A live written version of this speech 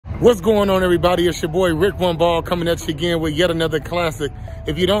What's going on, everybody? It's your boy Rick One Ball coming at you again with yet another classic.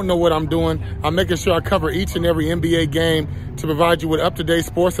 If you don't know what I'm doing, I'm making sure I cover each and every NBA game to provide you with up-to-date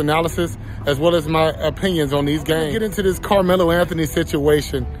sports analysis as well as my opinions on these games. Get into this Carmelo Anthony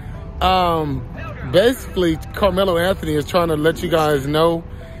situation. Basically, Carmelo Anthony is trying to let you guys know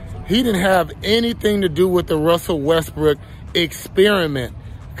he didn't have anything to do with the Russell Westbrook experiment,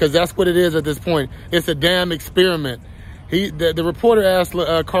 because that's what it is at this point. It's a damn experiment. The reporter asked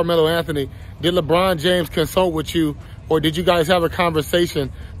Carmelo Anthony, did LeBron James consult with you, or did you guys have a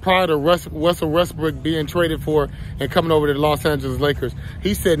conversation prior to Russell Westbrook being traded for and coming over to the Los Angeles Lakers?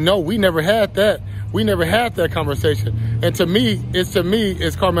 He said, no, we never had that. We never had that conversation. And to me,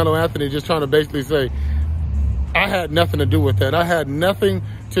 it's Carmelo Anthony just trying to basically say, I had nothing to do with that. I had nothing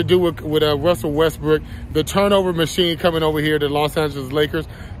to do with Russell Westbrook, the turnover machine coming over here to the Los Angeles Lakers.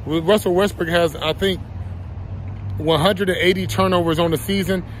 Russell Westbrook has, I think, 180 turnovers on the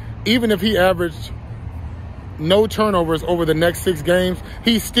season. Even if he averaged no turnovers over the next 6 games,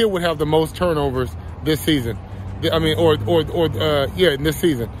 he still would have the most turnovers this season. I mean, in this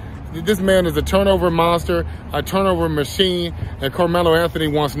season. This man is a turnover monster, a turnover machine, and Carmelo Anthony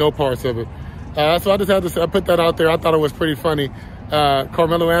wants no parts of it. So I just had to put that out there. I thought it was pretty funny.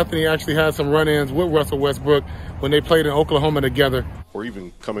 Carmelo Anthony actually had some run-ins with Russell Westbrook when they played in Oklahoma together. Or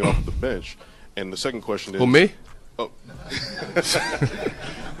even coming off the bench. And the second question is... Who, me? Oh.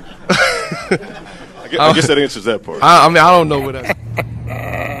 I guess that answers that part. I mean, I don't know what that.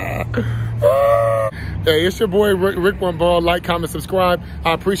 Hey, it's your boy Rick One Ball. Like, comment, subscribe.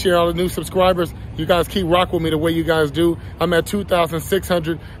 I appreciate all the new subscribers. You guys keep rocking with me the way you guys do. I'm at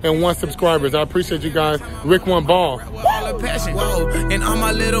 2,601 subscribers. I appreciate you guys. Rick One Ball. Whoa, and all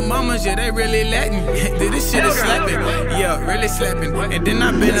my little mamas, yeah, they really letting. Dude, this shit is slapping. Yeah, really slapping. And then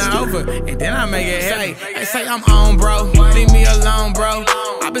I bend her over, and then I make it heavy. They say I'm on, bro. Leave me alone, bro.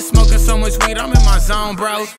 I've been smoking so much weed, I'm in my zone, bro.